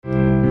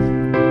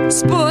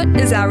Sport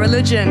is our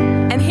religion.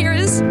 And here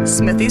is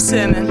Smithy's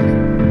sermon.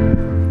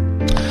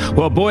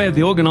 Well, boy, have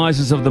the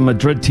organisers of the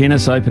Madrid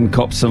Tennis Open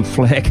copped some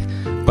flack,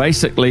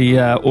 basically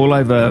all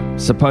over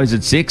supposed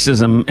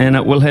sexism, and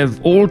it will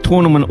have all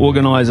tournament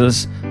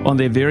organisers on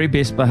their very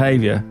best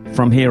behaviour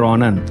from here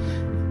on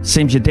in.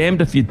 Seems you're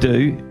damned if you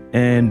do,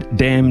 and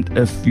damned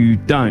if you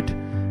don't.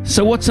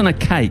 So what's in a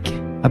cake?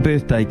 A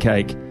birthday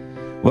cake?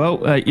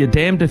 Well, you're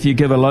damned if you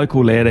give a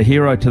local lad, a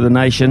hero to the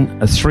nation,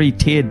 a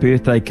 3-tiered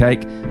birthday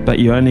cake, but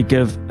you only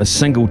give a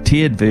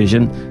single-tiered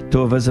version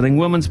to a visiting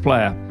women's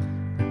player.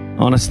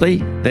 Honestly,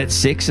 that's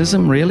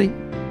sexism, really?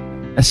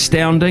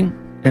 Astounding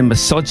and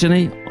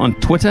misogyny on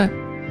Twitter?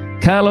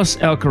 Carlos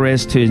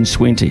Alcaraz turns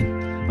 20.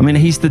 I mean,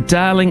 he's the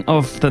darling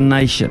of the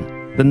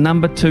nation, the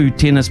number 2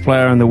 tennis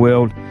player in the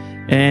world.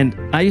 And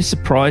are you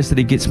surprised that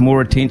he gets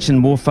more attention,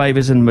 more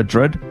favours in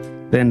Madrid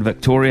than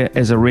Victoria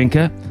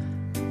Azarenka?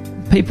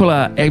 People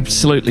are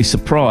absolutely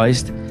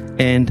surprised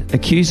and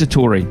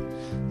accusatory.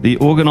 The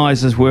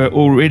organisers were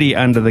already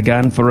under the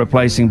gun for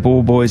replacing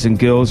ball boys and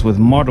girls with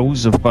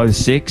models of both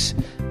sex.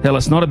 Hell,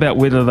 it's not about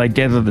whether they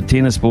gather the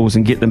tennis balls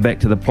and get them back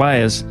to the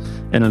players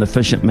in an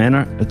efficient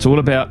manner. It's all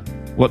about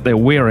what they're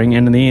wearing,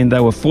 and in the end they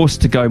were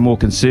forced to go more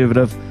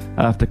conservative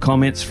after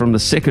comments from the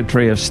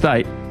Secretary of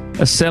State,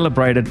 a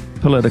celebrated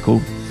political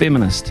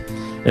feminist.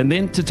 And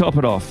then to top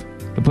it off,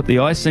 to put the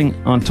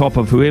icing on top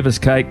of whoever's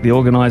cake, the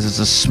organisers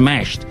are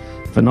smashed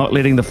for not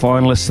letting the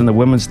finalists in the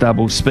women's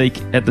doubles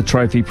speak at the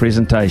trophy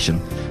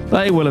presentation.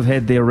 They will have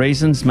had their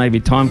reasons,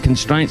 maybe time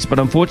constraints, but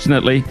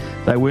unfortunately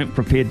they weren't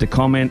prepared to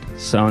comment,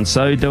 so in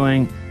so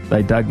doing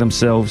they dug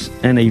themselves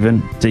an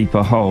even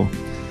deeper hole.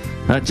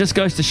 It just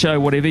goes to show,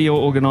 whatever you're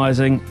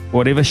organising,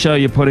 whatever show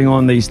you're putting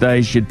on these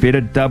days, you'd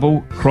better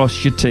double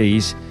cross your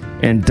T's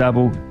and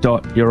double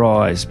dot your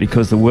I's,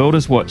 because the world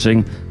is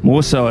watching,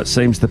 more so it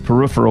seems the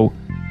peripheral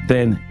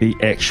than the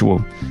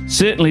actual.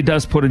 Certainly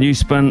does put a new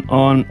spin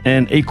on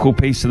an equal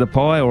piece of the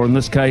pie, or in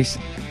this case,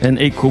 an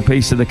equal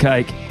piece of the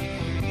cake.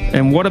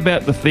 And what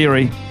about the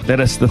theory that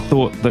it's the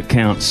thought that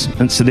counts?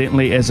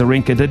 Incidentally,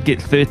 Azarenka did get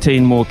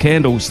 13 more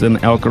candles than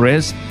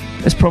Alcaraz.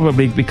 It's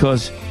probably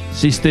because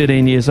she's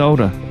 13 years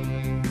older.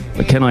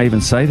 But can I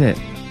even say that?